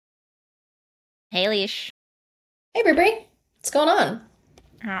Hey, Leash. Hey, Bri. What's going on?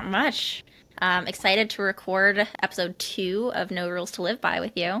 Not much. Excited to record episode 2 of No Rules to Live By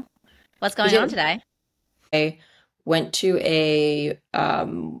with you. What's Me going on too. today? I went to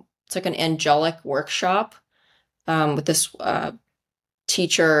it's like an angelic workshop with this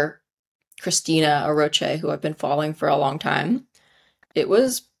teacher, Christina Aroche, who I've been following for a long time. It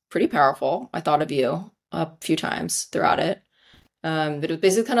was pretty powerful. I thought of you a few times throughout it. But it was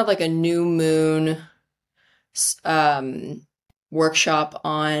basically kind of like a new moon s- um, workshop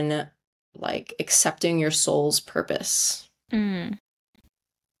on like accepting your soul's purpose. Mm.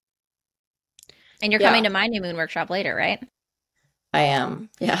 And you're coming Yeah, to my new moon workshop later, right? I am.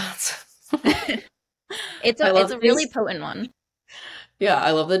 Yeah. It's I a love it's a really these. potent one. Yeah,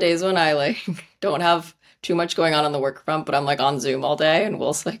 I love the days when I like don't have too much going on the work front, but I'm like on Zoom all day and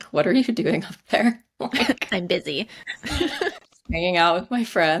Will's like, "What are you doing up there?" Like I'm busy. hanging out with my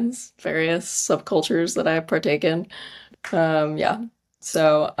friends, various subcultures that I partake in. Yeah.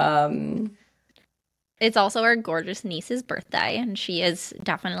 So, It's also our gorgeous niece's birthday, and she is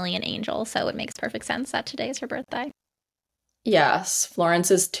definitely an angel, so it makes perfect sense that today is her birthday. yes,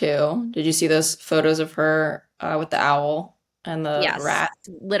 Florence is too. Did you see those photos of her with the owl and the Yes, rat?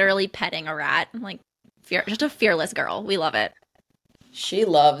 literally petting a rat. Like, just a fearless girl. We love it. She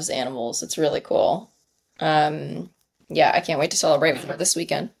loves animals. It's really cool. Um, yeah, I can't wait to celebrate with her this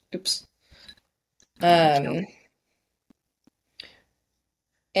weekend. Oops. Me too. Um,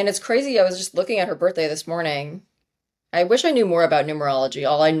 And it's crazy. I was just looking at her birthday this morning. I wish I knew more about numerology.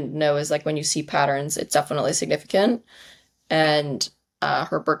 All I know is like when you see patterns, it's definitely significant. And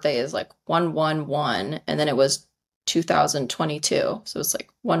her birthday is like 111, and then it was 2022. So it's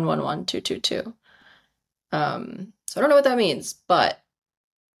like 111222. So I don't know what that means, but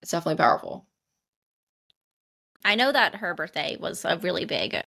it's definitely powerful. I know that her birthday was a really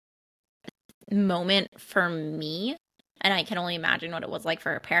big moment for me, and I can only imagine what it was like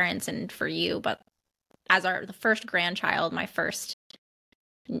for her parents and for you. But as the first grandchild, my first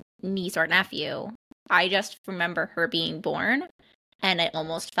niece or nephew, I just remember her being born, and it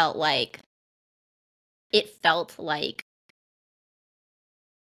felt like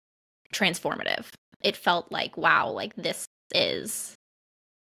transformative. It felt like, wow, like is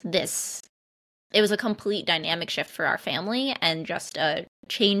this. It was a complete dynamic shift for our family, and just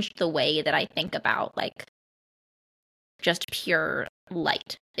changed the way that I think about like just pure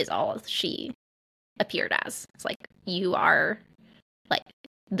light is all she appeared as. It's like you are like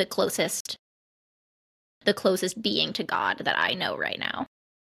the closest the closest being to God that I know right now.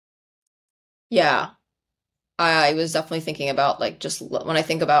 Yeah, I was definitely thinking about like when I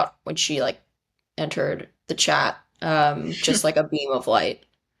think about when she like entered the chat, just like a beam of light.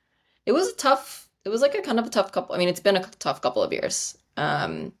 It was like a kind of a tough couple. I mean, it's been a tough couple of years.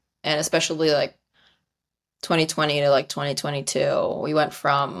 And especially like 2020 to like 2022, we went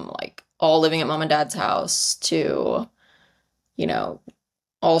from like all living at mom and dad's house to, you know,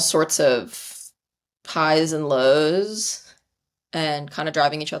 all sorts of highs and lows and kind of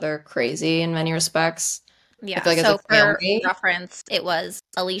driving each other crazy in many respects. I Yeah, feel like as a so for family, reference, it was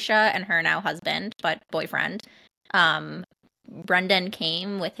Alicia and her now husband, but boyfriend. Um, Brendan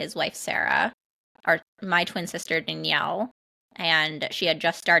came with his wife Sarah, my twin sister Danielle, and she had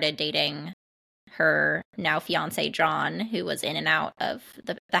just started dating her now fiance John, who was in and out of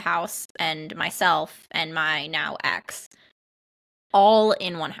the house, and myself and my now ex, all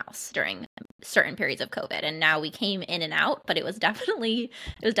in one house during certain periods of COVID. And now we came in and out, but it was definitely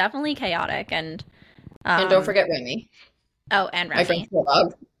chaotic. And and don't um forget Remy, oh, and my friend's Remy,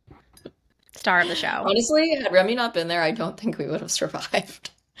 dog. star of the show. Honestly, had Remy not been there, I don't think we would have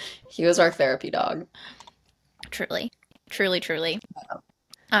survived. He was our therapy dog. Truly. Truly, truly.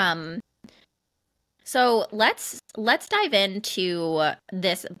 Um so let's dive into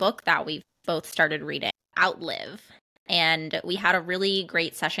this book that we've both started reading, Outlive. And we had a really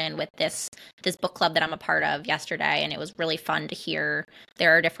great session with this book club that I'm a part of yesterday, and it was really fun to hear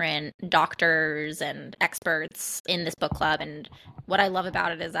there are different doctors and experts in this book club. And what I love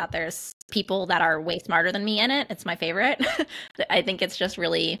about it is that there's people that are way smarter than me in it. It's my favorite. I think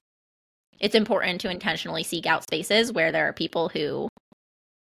it's important to intentionally seek out spaces where there are people who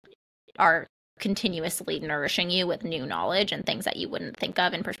are continuously nourishing you with new knowledge and things that you wouldn't think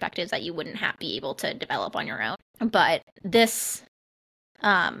of and perspectives that you wouldn't be able to develop on your own. But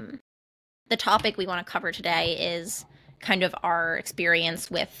um, the topic we want to cover today is kind of our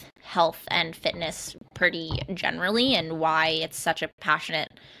experience with health and fitness pretty generally and why it's such a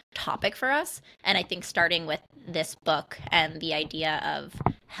passionate topic for us. And I think starting with this book and the idea of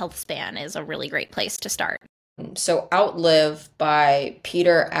health span is a really great place to start. So Outlive by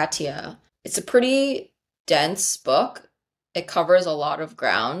Peter Attia. it's a pretty dense book. It covers a lot of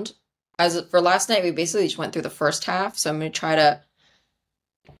ground. As for last night, we basically just went through the first half, so I'm going to try to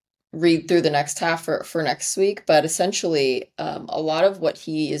read through the next half for next week. But essentially, a lot of what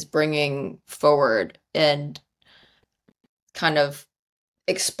he is bringing forward and kind of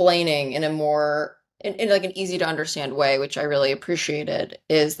explaining in a more in like an easy to understand way, which I really appreciated,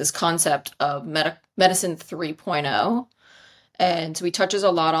 is this concept of medicine 3.0. And so he touches a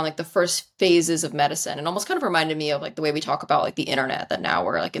lot on like the first phases of medicine, and almost kind of reminded me of like the way we talk about like the internet, that now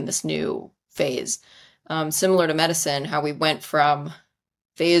we're like in this new phase. Similar to medicine, how we went from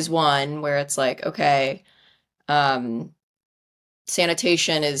phase one, where it's like, okay, um,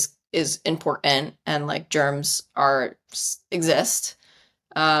 sanitation is important and like germs are exist,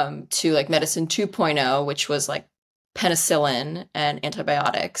 to like medicine 2.0, which was like penicillin and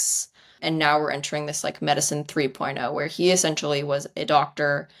antibiotics. And now we're entering this like medicine 3.0, where he essentially was a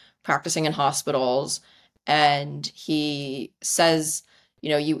doctor practicing in hospitals. And he says,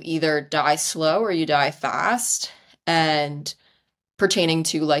 you either die slow or you die fast. And pertaining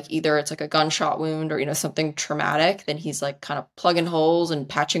to like either it's like a gunshot wound or, something traumatic, then he's like kind of plugging holes and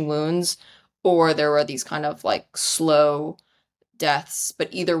patching wounds. Or there were these kind of like slow deaths, but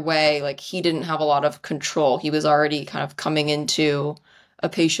either way, like he didn't have a lot of control. He was already kind of coming into a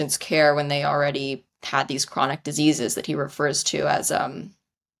patient's care when they already had these chronic diseases that he refers to as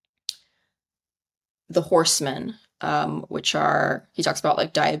the horsemen, which are, he talks about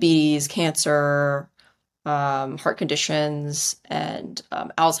like diabetes, cancer, heart conditions, and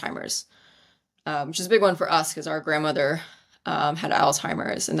Alzheimer's, which is a big one for us because our grandmother had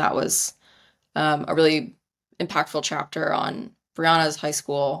Alzheimer's, and that was a really impactful chapter on Brianna's high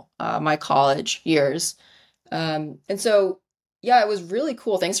school, my college years. And so, yeah, it was really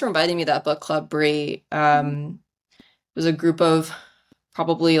cool. Thanks for inviting me to that book club, Bri. It was a group of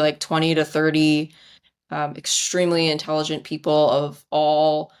probably like 20 to 30 extremely intelligent people of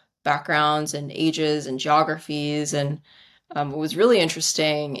all backgrounds and ages and geographies. And what was really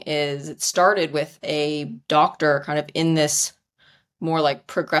interesting is it started with a doctor kind of in this more like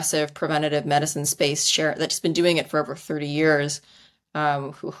progressive preventative medicine space share that's been doing it for over 30 years,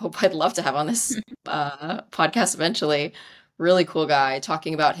 who hope I'd love to have on this podcast eventually. Really cool guy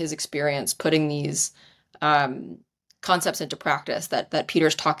talking about his experience putting these concepts into practice that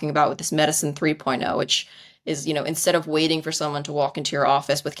Peter's talking about with this medicine 3.0, which is, instead of waiting for someone to walk into your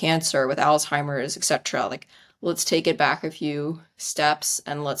office with cancer, with Alzheimer's, etc., like let's take it back a few steps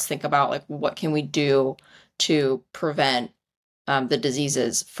and let's think about like what can we do to prevent the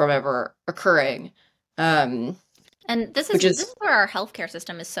diseases from ever occurring. And this is where our healthcare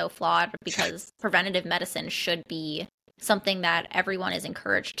system is so flawed, because preventative medicine should be something that everyone is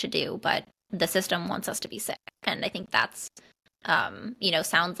encouraged to do, but the system wants us to be sick. And I think that's,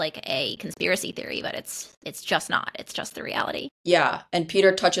 sounds like a conspiracy theory, but it's just not. It's just the reality. Yeah, and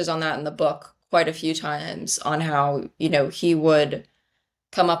Peter touches on that in the book quite a few times, on how, he would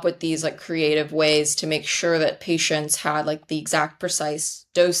come up with these like creative ways to make sure that patients had like the exact precise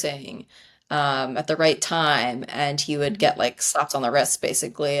dosing at the right time, and he would get like slapped on the wrist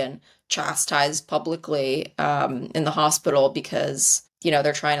basically and chastised publicly in the hospital because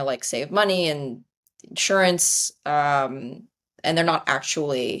they're trying to like save money and insurance, and they're not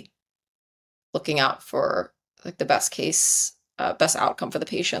actually looking out for like the best case, best outcome for the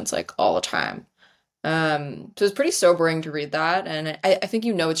patients like all the time. So it's pretty sobering to read that, and I think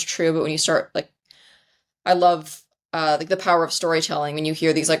it's true, but when you start like, I love like the power of storytelling when you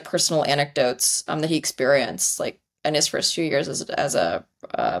hear these like personal anecdotes that he experienced like in his first few years as a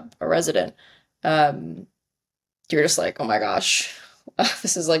resident. You're just like, oh my gosh,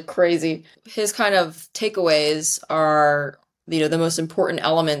 this is like crazy. His kind of takeaways are, the most important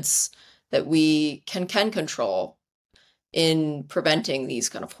elements that we can control in preventing these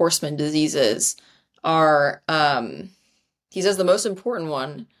kind of horseman diseases are, he says the most important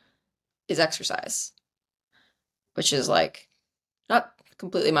one is exercise, which is like not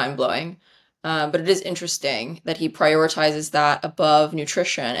completely mind-blowing, but it is interesting that he prioritizes that above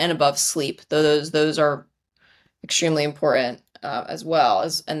nutrition and above sleep, though those are extremely important as well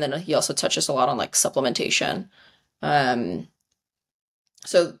as. And then he also touches a lot on like supplementation.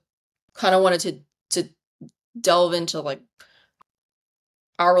 So kind of wanted to delve into like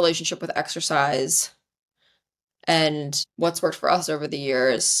our relationship with exercise and what's worked for us over the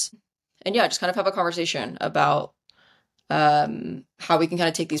years. And yeah, just kind of have a conversation about how we can kind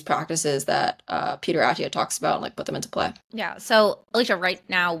of take these practices that Peter Attia talks about and like put them into play. Yeah. So Alicia, right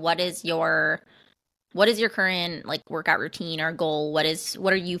now, what is your current like workout routine or goal? What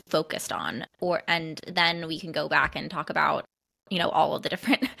are you focused on? And then we can go back and talk about all of the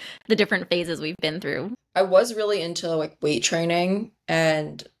different the different phases we've been through. I was really into like weight training,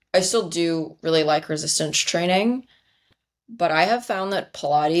 and I still do really like resistance training, but I have found that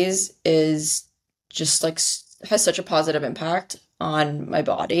Pilates is just like has such a positive impact on my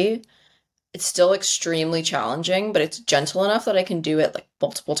body. It's still extremely challenging, but it's gentle enough that I can do it like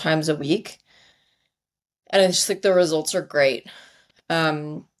multiple times a week. And it's just like the results are great.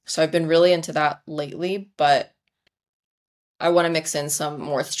 So I've been really into that lately, but I want to mix in some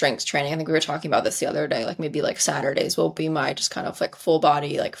more strength training. I think we were talking about this the other day. Like maybe like Saturdays will be my just kind of like full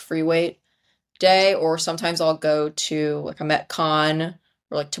body, like free weight day. Or sometimes I'll go to like a Metcon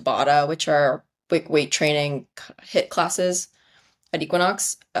or like Tabata, which are like weight training hit classes at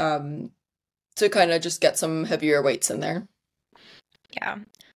Equinox, to kind of just get some heavier weights in there. Yeah.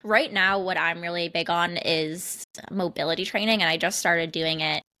 Right now, what I'm really big on is mobility training, and I just started doing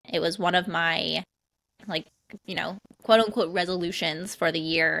it. It was one of my, like, quote unquote resolutions for the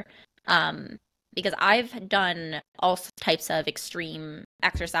year. Because I've done all types of extreme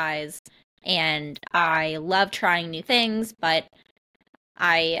exercise and I love trying new things, but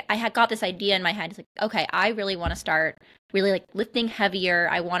I had got this idea in my head. It's like, okay, I really want to start really like lifting heavier.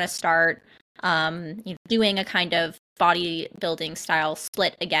 I want to start doing a kind of bodybuilding style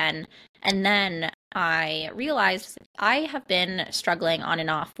split again. And then I realized I have been struggling on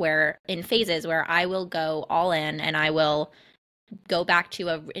and off where in phases where I will go all in and I will go back to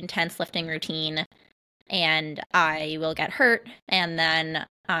a intense lifting routine and I will get hurt, and then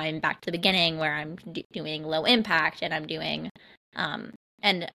I'm back to the beginning where I'm doing low impact and I'm doing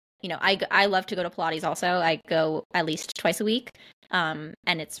and I love to go to Pilates also. I go at least twice a week. And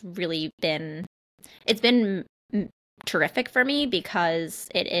it's been terrific for me because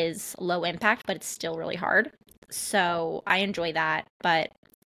it is low impact, but it's still really hard. So I enjoy that. But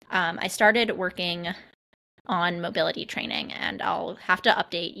I started working on mobility training, and I'll have to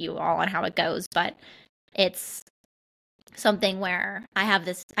update you all on how it goes. But it's something where I have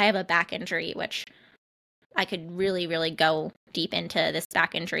a back injury, which I could really, really go deep into this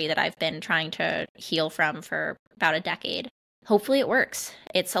back injury that I've been trying to heal from for about a decade. Hopefully it works.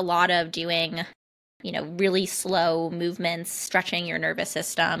 It's a lot of doing, really slow movements, stretching your nervous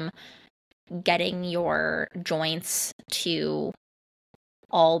system, getting your joints to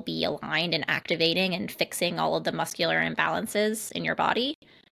all be aligned and activating and fixing all of the muscular imbalances in your body.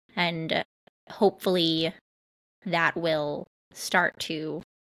 And hopefully that will start to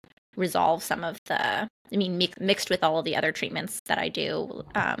resolve some of the, mixed with all of the other treatments that I do,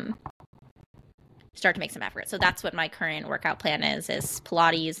 start to make some effort. So that's what my current workout plan is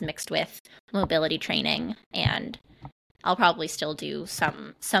Pilates mixed with mobility training. And I'll probably still do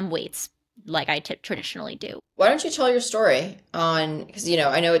some weights like I traditionally do. Why don't you tell your story on, because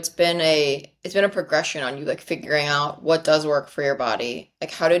I know it's been a progression on you like figuring out what does work for your body.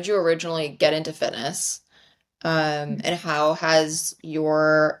 Like how did you originally get into fitness? And how has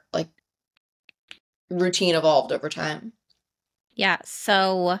your like routine evolved over time? Yeah,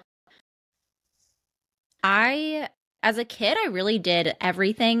 so as a kid, I really did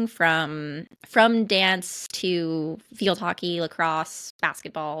everything from dance to field hockey, lacrosse,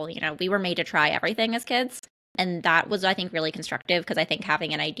 basketball. We were made to try everything as kids. And that was, I think, really constructive because I think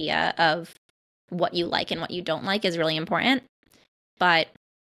having an idea of what you like and what you don't like is really important. But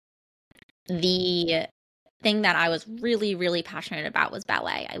the thing that I was really, really passionate about was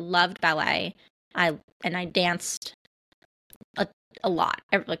ballet. I loved ballet. I danced a lot,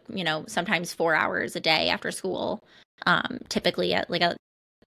 like, sometimes 4 hours a day after school, typically at like I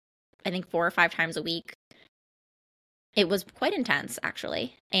think 4 or 5 times a week. It was quite intense,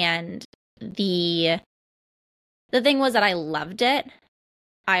 actually. And the thing was that I loved it.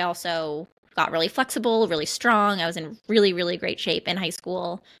 I also got really flexible, really strong. I was in really, really great shape in high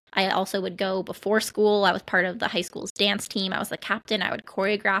school. I also would go before school. I was part of the high school's dance team. I was the captain. I would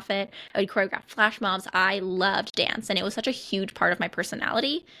choreograph it. I would choreograph flash mobs. I loved dance, and it was such a huge part of my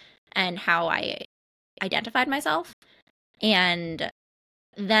personality and how I identified myself. And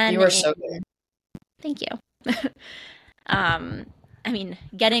then You were so good. Thank you.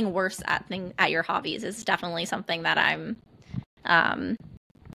 Getting worse at your hobbies is definitely something that I'm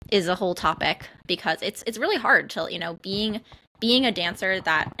is a whole topic because it's really hard to being a dancer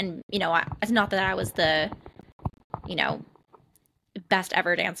that, and it's not that I was the best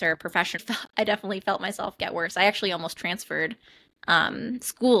ever dancer profession. I definitely felt myself get worse. I actually almost transferred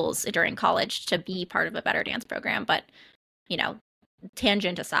schools during college to be part of a better dance program, but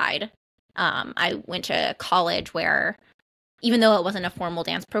tangent aside, I went to college where, even though it wasn't a formal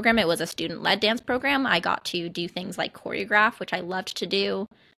dance program, it was a student-led dance program. I got to do things like choreograph, which I loved to do.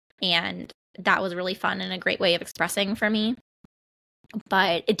 And that was really fun and a great way of expressing for me.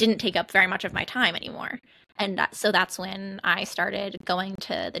 but it didn't take up very much of my time anymore. And so that's when I started going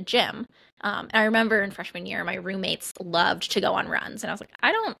to the gym. I remember in freshman year, my roommates loved to go on runs, and I was like,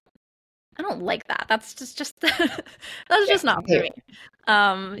 I don't like that. That's just that's Yeah, just not for okay.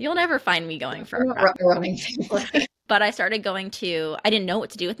 me. You'll never find me going for I'm a not run. running family. But I started going to, I didn't know what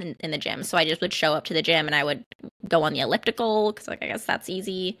to do in the gym. So I just would show up to the gym and I would go on the elliptical because, like, I guess that's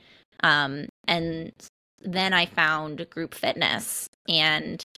easy. And then I found group fitness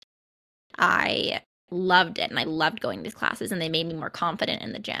and I loved it. And I loved going to these classes and they made me more confident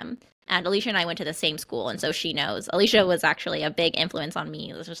in the gym. And Alicia and I went to the same school. And so she knows. Alicia was actually a big influence on me.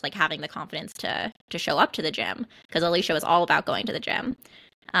 It was just like having the confidence to show up to the gym because Alicia was all about going to the gym.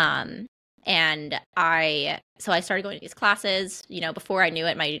 Um, and so I started going to these classes, before I knew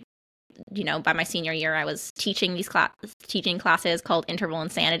it, by my senior year, I was teaching teaching classes called Interval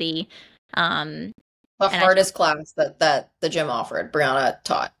Insanity. Um, The and hardest class that the gym offered, Brianna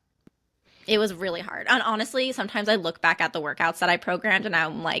taught. it was really hard. And honestly, sometimes I look back at the workouts that I programmed and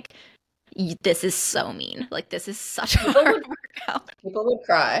I'm like, this is so mean. Like, this is such a hard workout. People would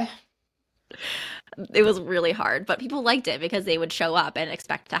cry. It was really hard, but people liked it because they would show up and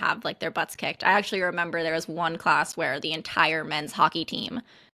expect to have like their butts kicked. I actually remember there was one class where the entire men's hockey team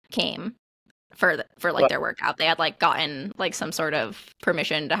came for like What? their workout. They had like gotten like some sort of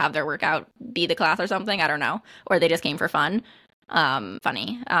permission to have their workout be the class or something. I don't know, or they just came for fun.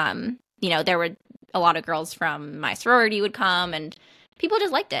 Funny. There were a lot of girls from my sorority would come, and people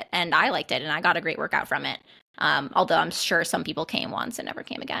just liked it, and I liked it, and I got a great workout from it. Although I'm sure some people came once and never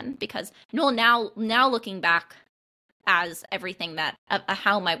came again because, now looking back as everything that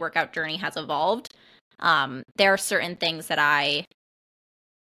how my workout journey has evolved, there are certain things that I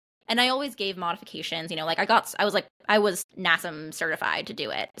always gave modifications. Like I was NASM certified to do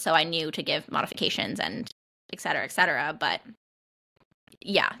it, so I knew to give modifications and et cetera, et cetera. But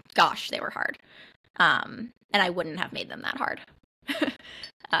yeah, gosh, they were hard, and I wouldn't have made them that hard if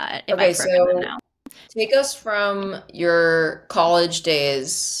I Okay, programmed them so now. take us from your college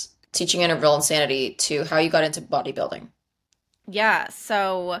days teaching interval insanity to how you got into bodybuilding. Yeah,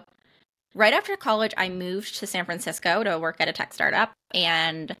 so right after college, I moved to San Francisco to work at a tech startup,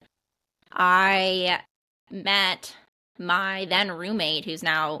 and I met my then roommate, who's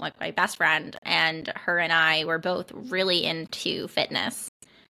now like my best friend, and her and I were both really into fitness.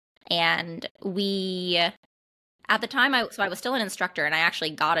 And at the time, I was still an instructor, and I actually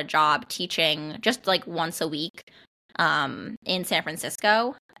got a job teaching just like once a week in San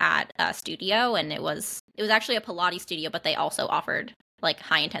Francisco at a studio, and it was actually a Pilates studio, but they also offered like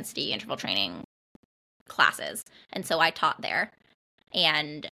high intensity interval training classes, and so I taught there.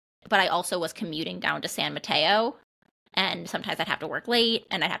 But I also was commuting down to San Mateo, and sometimes I'd have to work late,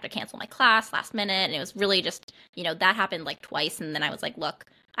 and I'd have to cancel my class last minute, and it was really just that happened like twice, and then I was like, look,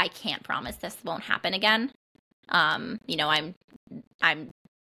 I can't promise this won't happen again. I'm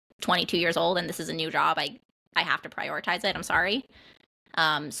 22 years old, and this is a new job. I have to prioritize it. I'm sorry.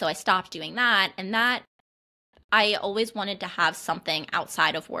 So I stopped doing that, and that I always wanted to have something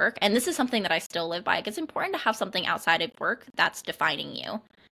outside of work. And this is something that I still live by. Like, it's important to have something outside of work that's defining you.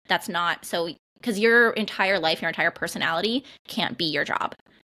 That's not so, because your entire life, your entire personality can't be your job.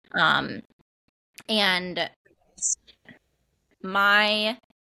 And my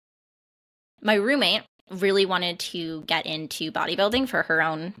roommate really wanted to get into bodybuilding for her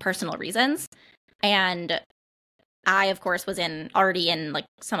own personal reasons. And I, of course, was already in like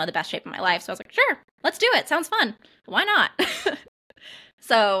some of the best shape of my life. So I was like, sure, let's do it. Sounds fun. Why not?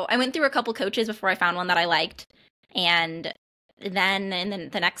 So I went through a couple coaches before I found one that I liked. And then in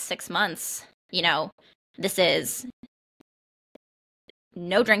the next 6 months, this is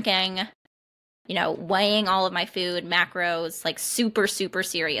no drinking, weighing all of my food, macros, like super, super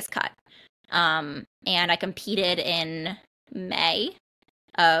serious cut. And I competed in May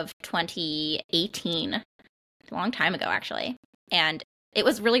of 2018. A long time ago, actually. And it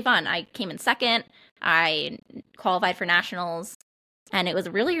was really fun. I came in second. I qualified for nationals, and it was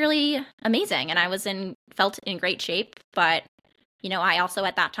really, really amazing. And I felt in great shape. But, I also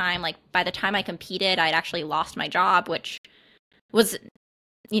at that time, like by the time I competed, I'd actually lost my job, which was,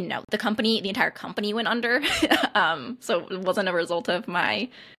 the entire company went under. So it wasn't a result of my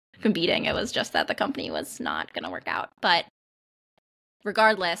competing. It was just that the company was not going to work out. But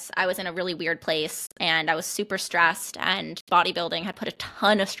regardless, I was in a really weird place and I was super stressed, and bodybuilding had put a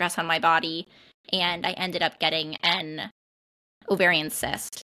ton of stress on my body, and I ended up getting an ovarian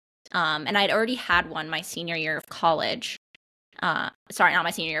cyst. And I'd already had one my senior year of college. Sorry, not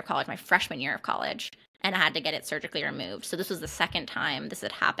my senior year of college, my freshman year of college. And I had to get it surgically removed. So this was the second time this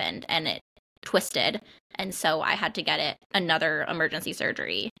had happened, and twisted. And so I had to get another emergency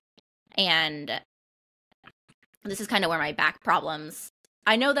surgery. And this is kind of where my back problems,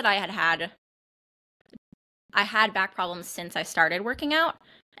 I know that I had back problems since I started working out.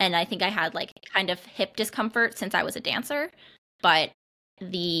 And I think I had like kind of hip discomfort since I was a dancer. But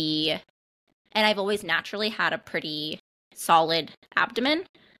and I've always naturally had a pretty solid abdomen,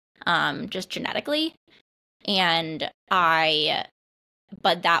 just genetically.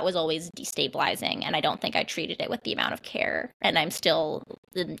 But that was always destabilizing, and I don't think I treated it with the amount of care. And I'm still,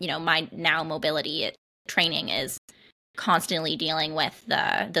 my now mobility training is constantly dealing with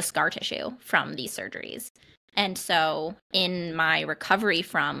the scar tissue from these surgeries. And so in my recovery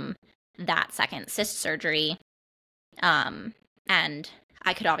from that second cyst surgery, and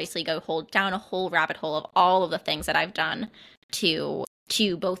I could obviously go down a whole rabbit hole of all of the things that I've done to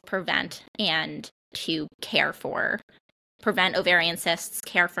both prevent and to prevent ovarian cysts,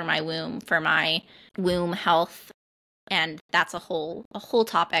 care for my womb health, and that's a whole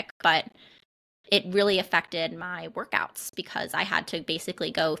topic. But it really affected my workouts because I had to basically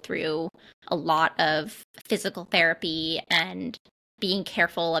go through a lot of physical therapy and being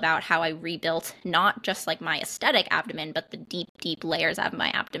careful about how I rebuilt not just like my aesthetic abdomen, but the deep, deep layers of my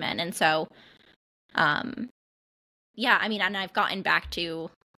abdomen. And so, yeah, I mean, and I've gotten back to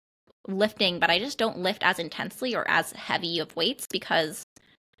lifting, but I just don't lift as intensely or as heavy of weights because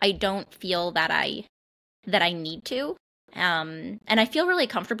I don't feel that I need to. And I feel really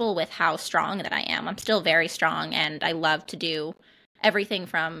comfortable with how strong that I am. I'm still very strong, and I love to do everything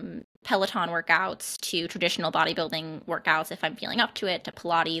from Peloton workouts to traditional bodybuilding workouts if I'm feeling up to it, to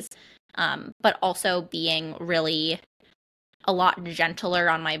Pilates, but also being really a lot gentler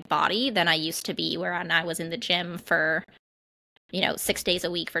on my body than I used to be when I was in the gym for 6 days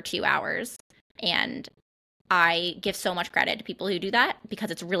a week for 2 hours. And I give so much credit to people who do that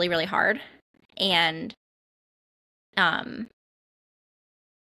because it's really, really hard. And I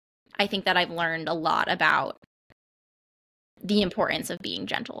think that I've learned a lot about the importance of being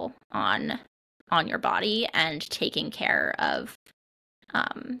gentle on your body and taking care of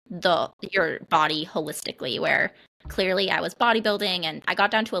your body holistically, where clearly I was bodybuilding and I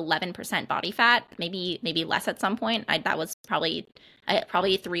got down to 11% body fat, maybe less at some point. That was probably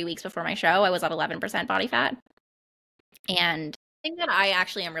 3 weeks before my show. I was at 11% body fat. And the thing that I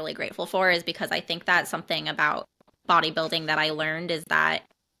actually am really grateful for is because I think that something about bodybuilding that I learned is that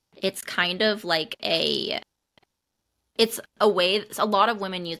it's kind of like it's a way. A lot of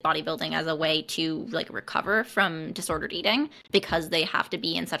women use bodybuilding as a way to like recover from disordered eating because they have to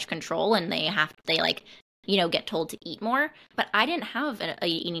be in such control and they get told to eat more. But I didn't have a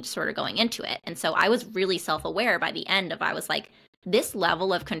eating disorder going into it. And so I was really self-aware by the end I was like, this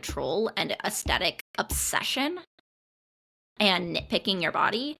level of control and aesthetic obsession and nitpicking your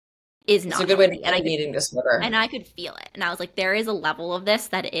body is not. It's a good way to get an eating disorder. And I could feel it. And I was like, there is a level of this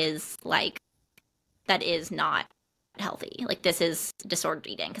that is not healthy. Like, this is disordered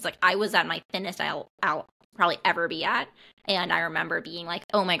eating. Because like I was at my thinnest I'll probably ever be at. And I remember being like,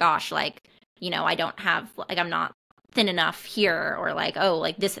 oh my gosh, like, I don't have, like, I'm not thin enough here, or like, oh,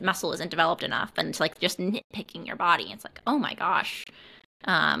 like this muscle isn't developed enough. And it's like just nitpicking your body. It's like, oh my gosh.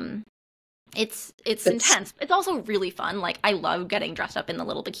 It's intense. It's also really fun. Like, I love getting dressed up in the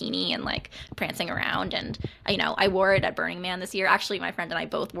little bikini and like prancing around. And I wore it at Burning Man this year. Actually, my friend and I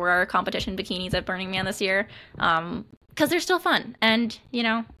both wore our competition bikinis at Burning Man this year, because they're still fun. And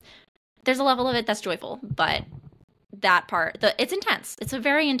there's a level of it that's joyful, but that part, it's intense. It's a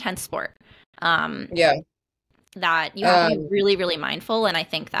very intense sport. Yeah. That you have to be really, really mindful, and I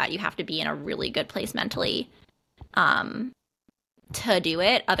think that you have to be in a really good place mentally to do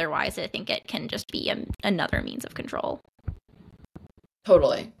it. Otherwise, I think it can just be another means of control.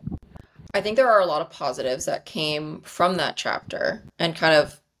 Totally. I think there are a lot of positives that came from that chapter, and kind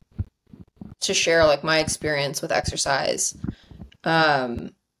of to share like my experience with exercise. I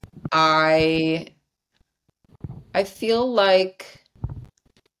feel like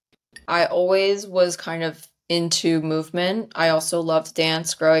I always was kind of into movement. I also loved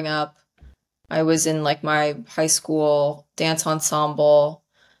dance growing up. I was in like my high school dance ensemble,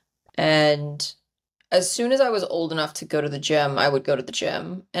 and as soon as I was old enough to go to the gym, I would go to the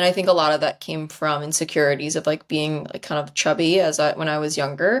gym. And I think a lot of that came from insecurities of like being like kind of chubby when I was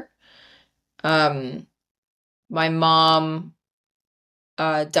younger. My mom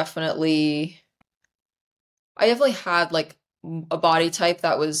definitely I definitely had like a body type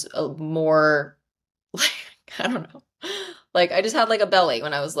that was more like, I don't know. Like, I just had like a belly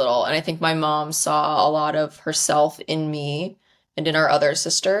when I was little. And I think my mom saw a lot of herself in me and in our other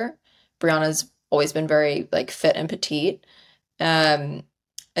sister. Brianna's always been very like fit and petite.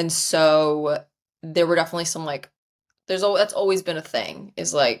 And so there were definitely some like that's always been a thing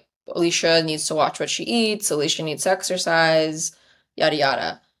is like Alicia needs to watch what she eats, Alicia needs to exercise, yada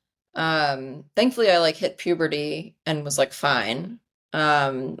yada. Thankfully I like hit puberty and was like fine.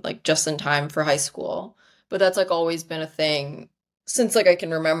 Like just in time for high school. But that's like always been a thing since like I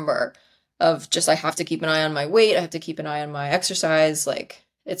can remember of just I have to keep an eye on my weight, I have to keep an eye on my exercise, like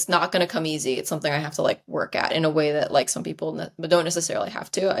it's not going to come easy. It's something I have to like work at in a way that like some people don't necessarily have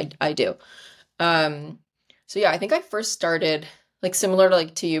to. I do. Um, so yeah, I think I first started like similar to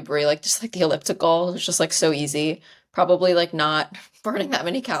like to you, Brie, like just like the elliptical. It's just like so easy. Probably like not burning that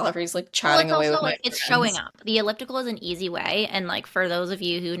many calories, like Well, chatting it's away also with my like it's showing friends. up. The elliptical is an easy way, and like for those of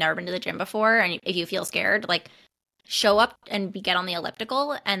you who've never been to the gym before, and if you feel scared, like show up and get on the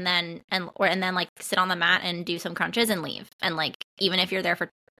elliptical, and then like sit on the mat and do some crunches and leave. And like even if you're there for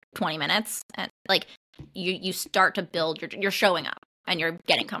 20 minutes, and like you start to build you're showing up and you're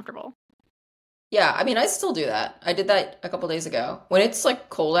getting comfortable. Yeah, I mean, I still do that. I did that a couple days ago. When it's like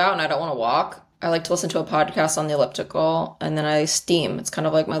cold out and I don't want to walk, I like to listen to a podcast on the elliptical and then I steam. It's kind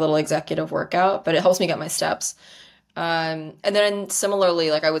of like my little executive workout, but it helps me get my steps. And then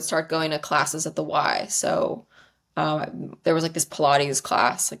similarly, like I would start going to classes at the Y. So there was like this Pilates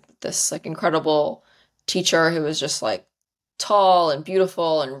class, like this like incredible teacher who was just like tall and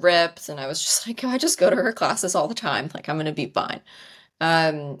beautiful and ripped, and I was just like, I just go to her classes all the time. Like I'm gonna be fine.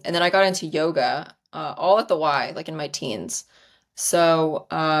 And then I got into yoga, all at the Y, like in my teens. So,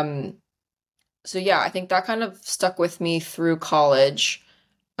 so yeah, I think that kind of stuck with me through college.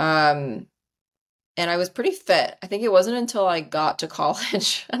 Um, and I was pretty fit. I think it wasn't until I got to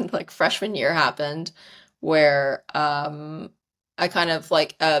college and like freshman year happened where I kind of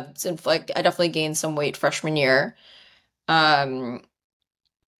like since like I definitely gained some weight freshman year. Um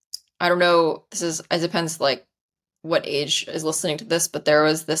I don't know, it depends like what age is listening to this, but there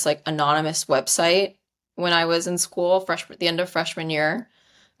was this like anonymous website when I was in school, the end of freshman year.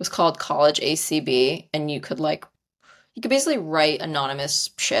 It was called College ACB, and you could basically write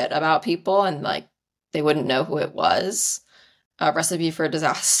anonymous shit about people and like they wouldn't know who it was. A recipe for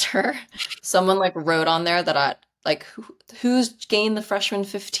disaster. Someone like wrote on there that I like who's gained the freshman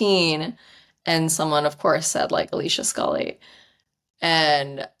 15, and someone of course said like Alicia Scully.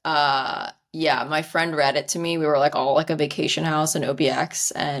 And yeah, my friend read it to me. We were like all like a vacation house in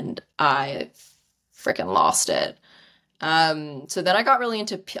OBX and I freaking lost it. So then I got really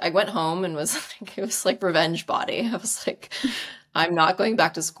into I went home and was like it was like revenge body. I was like I'm not going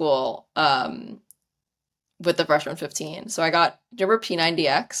back to school with the freshman 15. So I got, do you remember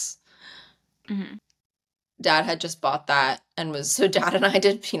P90X? Hmm. Dad had just bought that and was so dad and I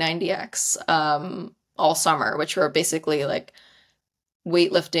did P90X all summer, which were basically like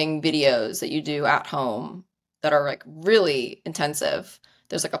weightlifting videos that you do at home that are like really intensive.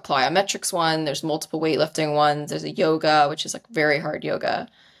 There's like a plyometrics one, there's multiple weightlifting ones, there's a yoga, which is like very hard yoga.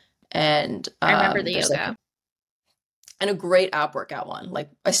 And I remember the there's like yoga. a great ab workout one. Like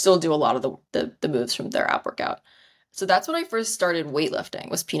I still do a lot of the moves from their ab workout. So that's when I first started weightlifting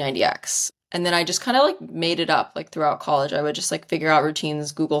was P90X. And then I just kind of like made it up like throughout college. I would just like figure out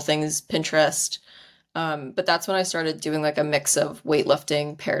routines, Google things, Pinterest. But that's when I started doing like a mix of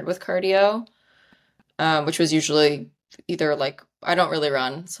weightlifting paired with cardio, which was usually either like I don't really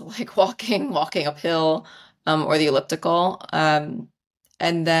run, so like walking uphill, or the elliptical. And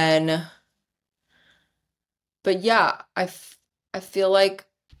then, but yeah, I feel like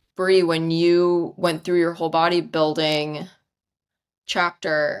Brie, when you went through your whole bodybuilding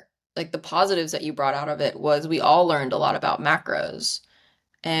chapter, like the positives that you brought out of it was we all learned a lot about macros.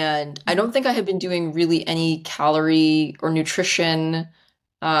 And I don't think I had been doing really any calorie or nutrition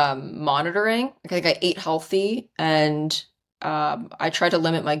monitoring. I think I ate healthy and I tried to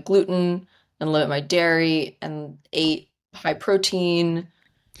limit my gluten and limit my dairy and ate high protein.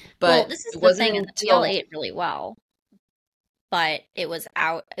 Well, But this is it the wasn't thing is that we all until, ate really well, but it was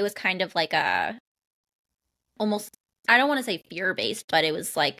kind of like a almost, I don't want to say fear-based, but it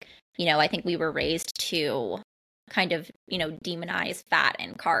was like, I think we were raised to kind of, demonize fat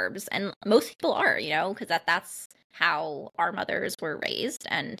and carbs. And most people are, because that's how our mothers were raised.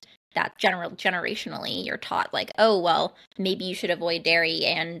 And that generationally, you're taught like, oh, well, maybe you should avoid dairy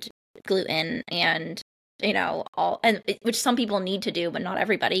and gluten and all, and which some people need to do but not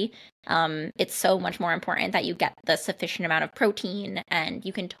everybody. It's so much more important that you get the sufficient amount of protein, and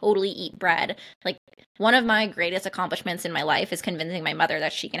you can totally eat bread. Like one of my greatest accomplishments in my life is convincing my mother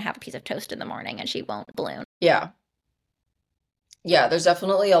that she can have a piece of toast in the morning and she won't balloon. yeah, yeah, there's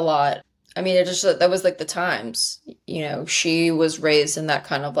definitely a lot. I mean, it just that was like the times, she was raised in that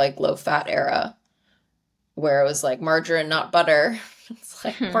kind of like low fat era where it was like margarine, not butter. It's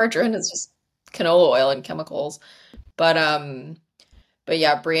like margarine is just canola oil and chemicals. But but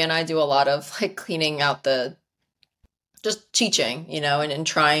yeah, Bri and I do a lot of like cleaning out the just teaching, and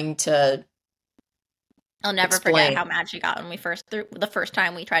trying to I'll never forget how explain mad she got when we first threw the first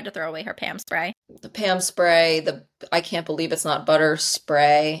time we tried to throw away her Pam spray. the Pam spray, the I can't believe it's not butter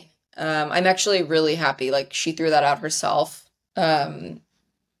spray. I'm actually really happy. Like she threw that out herself a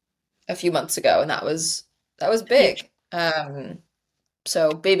few months ago, and that was Huge. big.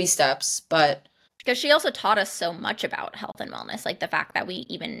 So baby steps, but Because she also taught us so much about health and wellness, like the fact that we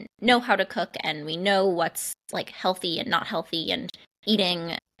even know how to cook and we know what's like healthy and not healthy and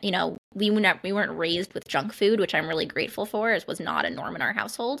eating. We weren't raised with junk food, which I'm really grateful for. It was not a norm in our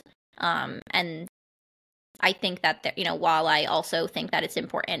household. And I think that while I also think that it's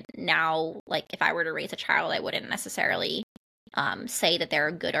important now, like if I were to raise a child, I wouldn't necessarily say that there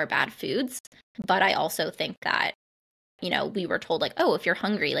are good or bad foods. But I also think that we were told like, oh, if you're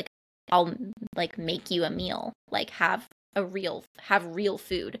hungry, like I'll like make you a meal, like have real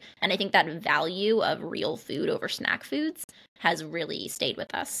food. And I think that value of real food over snack foods has really stayed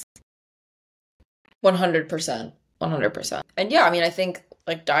with us. 100%, 100%. And yeah, I mean, I think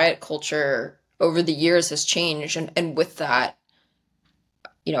like diet culture over the years has changed, and with that,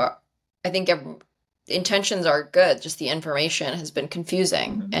 you know, I think intentions are good, just the information has been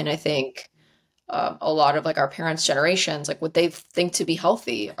confusing. Mm-hmm. And I think a lot of like our parents' generations, like what they think to be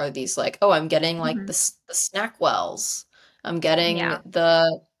healthy are these like, oh, I'm getting like Mm-hmm. the snack wells, I'm getting Yeah.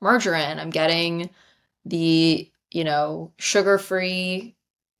 the margarine, I'm getting the, sugar-free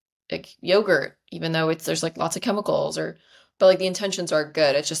like yogurt, even though there's like lots of chemicals but like the intentions are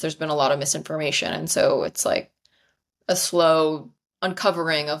good. It's just there's been a lot of misinformation. And so it's like a slow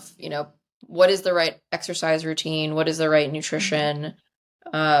uncovering of, what is the right exercise routine, what is the right Mm-hmm. nutrition,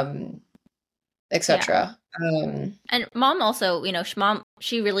 Yeah. etc. And mom also,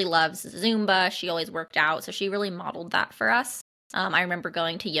 she really loves Zumba. She always worked out, so she really modeled that for us. I remember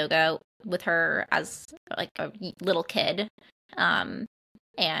going to yoga with her as like a little kid, um,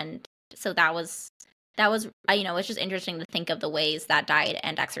 and so that was it's just interesting to think of the ways that diet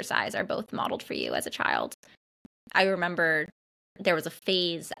and exercise are both modeled for you as a child. I remember there was a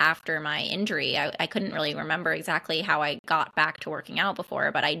phase after my injury. I couldn't really remember exactly how I got back to working out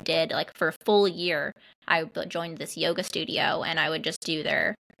before, but I did like for a full year. I joined this yoga studio and I would just do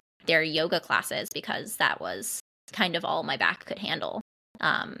their yoga classes because that was kind of all my back could handle.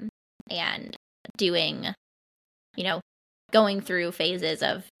 And doing, you know, going through phases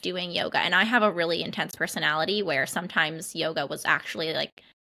of doing yoga. And I have a really intense personality where sometimes yoga was actually like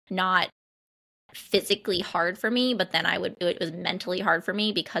not physically hard for me, but then it was mentally hard for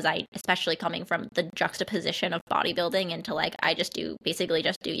me because I, especially coming from the juxtaposition of bodybuilding into like I just do basically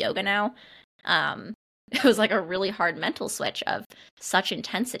just do yoga now. um it was like a really hard mental switch of such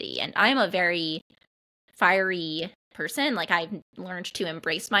intensity, and I'm a very fiery person. Like I've learned to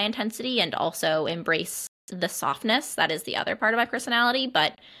embrace my intensity and also embrace the softness that is the other part of my personality.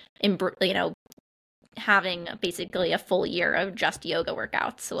 But having basically a full year of just yoga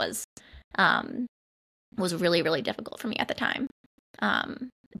workouts um was really, really difficult for me at the time. Um,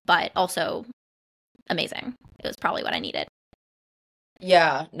 but also amazing. It was probably what I needed.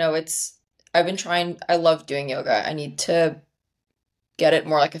 Yeah, no, I love doing yoga. I need to get it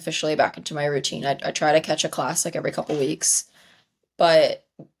more like officially back into my routine. I try to catch a class like every couple weeks, but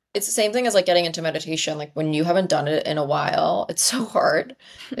it's the same thing as like getting into meditation. Like when you haven't done it in a while, it's so hard.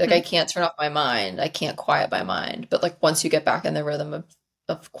 Like I can't turn off my mind. I can't quiet my mind. But like once you get back in the rhythm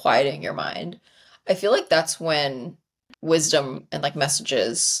of quieting your mind, I feel like that's when wisdom and like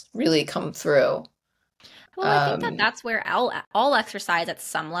messages really come through. Well, I think that Um, that's where all exercise at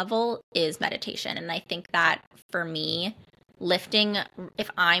some level is meditation. And I think that for me, lifting, if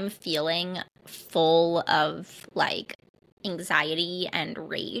I'm feeling full of like anxiety and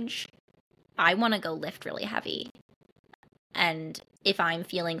rage, I want to go lift really heavy. And if I'm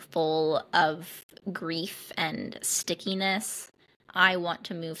feeling full of grief and stickiness, I want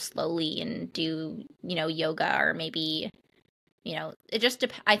to move slowly and do, yoga, or maybe, it just,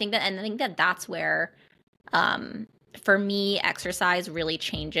 I think that that's where, um, for me, exercise really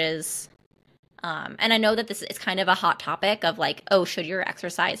changes. And I know that this is kind of a hot topic of like, oh, should your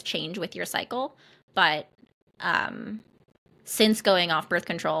exercise change with your cycle? But, um, since going off birth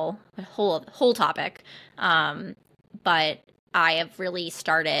control, a whole topic, but I have really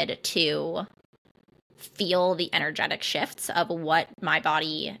started to feel the energetic shifts of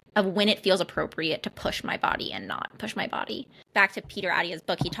when it feels appropriate to push my body and not push my body. Back to Peter Attia's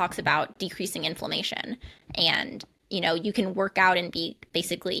book, he talks about decreasing inflammation. And, you can work out and be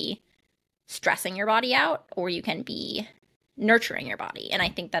basically stressing your body out, or you can be nurturing your body. And I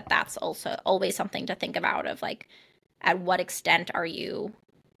think that that's also always something to think about of like, at what extent are you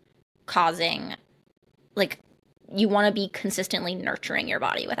causing, like, you want to be consistently nurturing your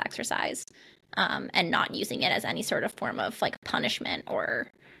body with exercise, and not using it as any sort of form of like punishment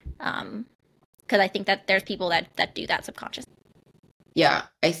or, because I think that there's people that do that subconsciously. Yeah,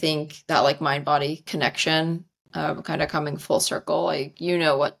 I think that like mind body connection, kind of coming full circle, like you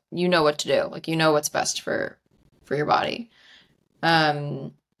know what to do, like you know what's best for your body.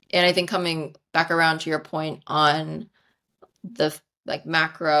 And I think coming back around to your point on the like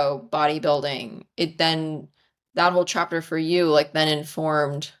macro bodybuilding, it then that whole chapter for you like then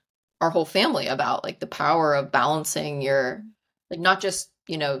informed our whole family about like the power of balancing your like not just,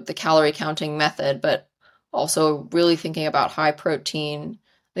 you know, the calorie counting method, but also really thinking about high protein.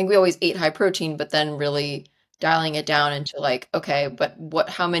 I think we always ate high protein, but then really dialing it down into like, okay, but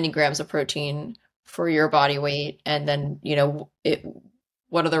how many grams of protein for your body weight? And then, you know,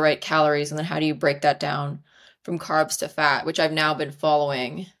 what are the right calories? And then how do you break that down from carbs to fat, which I've now been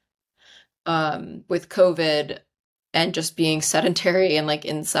following with COVID and just being sedentary and like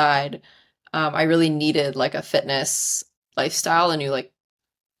inside. I really needed like a fitness lifestyle, a new like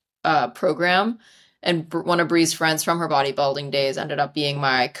program. And one of Bri's friends from her bodybuilding days ended up being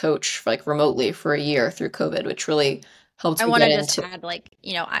my coach like remotely for a year through COVID, which really helped I me want get to just into. add, like,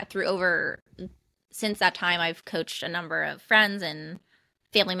 you know, through over since that time, I've coached a number of friends and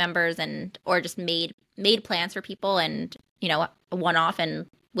family members, and or just made plans for people, and you know, one off and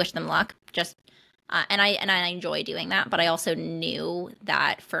wish them luck. Just and I enjoy doing that, but I also knew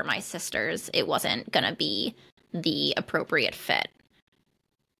that for my sisters, it wasn't gonna be the appropriate fit.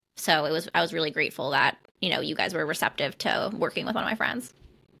 So I was really grateful that, you know, you guys were receptive to working with one of my friends.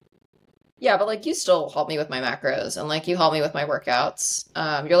 Yeah, but like you still help me with my macros and like you help me with my workouts.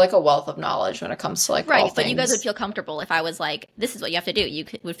 You're like a wealth of knowledge when it comes to like all Right, but you guys would things. feel comfortable if I was like, "This is what you have to do."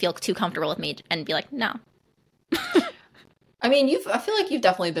 Would feel too comfortable with me and be like, "No." I mean, I feel like you've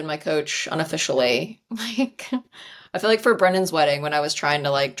definitely been my coach unofficially. Like, I feel like for Brendan's wedding, when I was trying to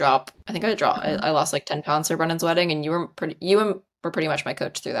like drop, I think Mhm. I lost like 10 pounds for Brendan's wedding, and you were pretty much my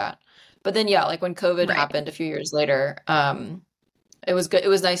coach through that. But then, yeah, like when COVID Right. happened a few years later, it was good. It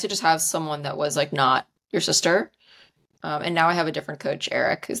was nice to just have someone that was like not your sister. And now I have a different coach,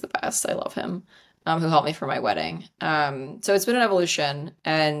 Eric, who's the best. I love him, who helped me for my wedding. So it's been an evolution,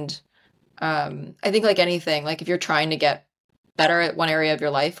 and I think like anything, like if you're trying to get better at one area of your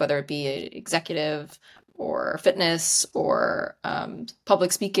life, whether it be executive or fitness or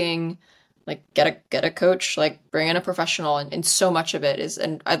public speaking, like get a coach, like bring in a professional, and so much of it is,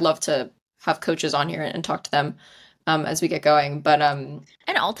 and I'd love to have coaches on here and talk to them as we get going, but And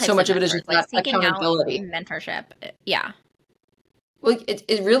all so types of much of it is mentors, just like that seeking out accountability. mentorship. Yeah. Well,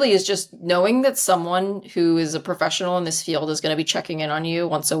 it really is just knowing that someone who is a professional in this field is going to be checking in on you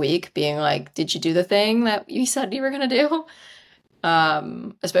once a week, being like, "Did you do the thing that you said you were going to do?"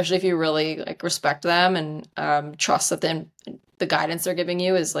 Especially if you really like respect them and trust that the guidance they're giving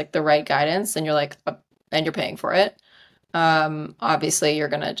you is like the right guidance, and you're like, and you're paying for it. Obviously, you're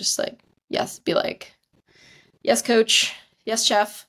gonna just like, yes, be like, "Yes, coach. Yes, chef."